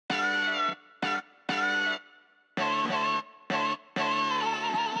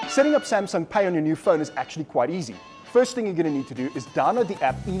Setting up Samsung Pay on your new phone is actually quite easy. First thing you're going to need to do is download the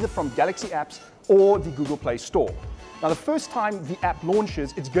app either from Galaxy Apps or the Google Play Store. Now, the first time the app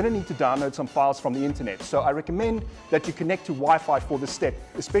launches, it's going to need to download some files from the internet. So I recommend that you connect to Wi-Fi for this step,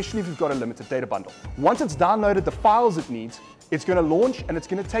 especially if you've got a limited data bundle. Once it's downloaded the files it needs, it's going to launch and it's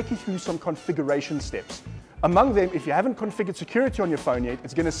going to take you through some configuration steps. Among them, if you haven't configured security on your phone yet,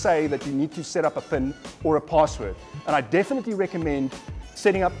 it's going to say that you need to set up a PIN or a password. And I definitely recommend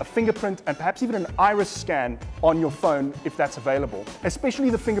setting up a fingerprint and perhaps even an iris scan on your phone if that's available. Especially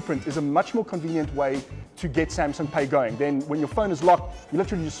the fingerprint is a much more convenient way to get Samsung Pay going. Then when your phone is locked, you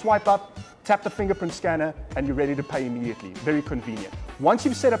literally just swipe up, tap the fingerprint scanner, and you're ready to pay immediately. Very convenient. Once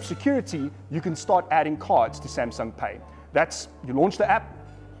you've set up security, you can start adding cards to Samsung Pay. That's, you launch the app,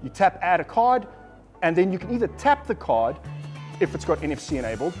 you tap add a card, and then you can either tap the card if it's got NFC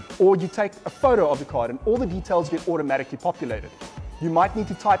enabled, or you take a photo of the card and all the details get automatically populated. You might need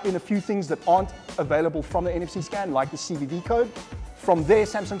to type in a few things that aren't available from the NFC scan, like the CVV code. From there,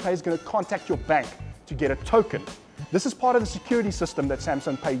 Samsung Pay is going to contact your bank to get a token. This is part of the security system that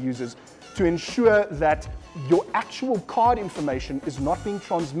Samsung Pay uses to ensure that your actual card information is not being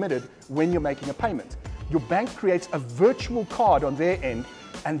transmitted when you're making a payment. Your bank creates a virtual card on their end,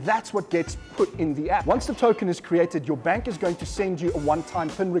 and that's what gets put in the app. Once the token is created, your bank is going to send you a one-time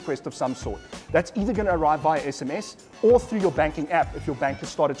PIN request of some sort. That's either going to arrive via SMS or through your banking app if your bank has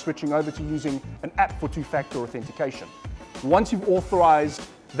started switching over to using an app for two-factor authentication. Once you've authorized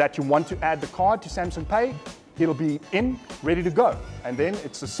that you want to add the card to Samsung Pay, it'll be in, ready to go. And then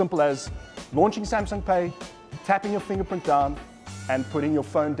it's as simple as launching Samsung Pay, tapping your fingerprint down, and putting your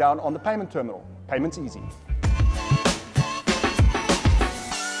phone down on the payment terminal. Payment's easy.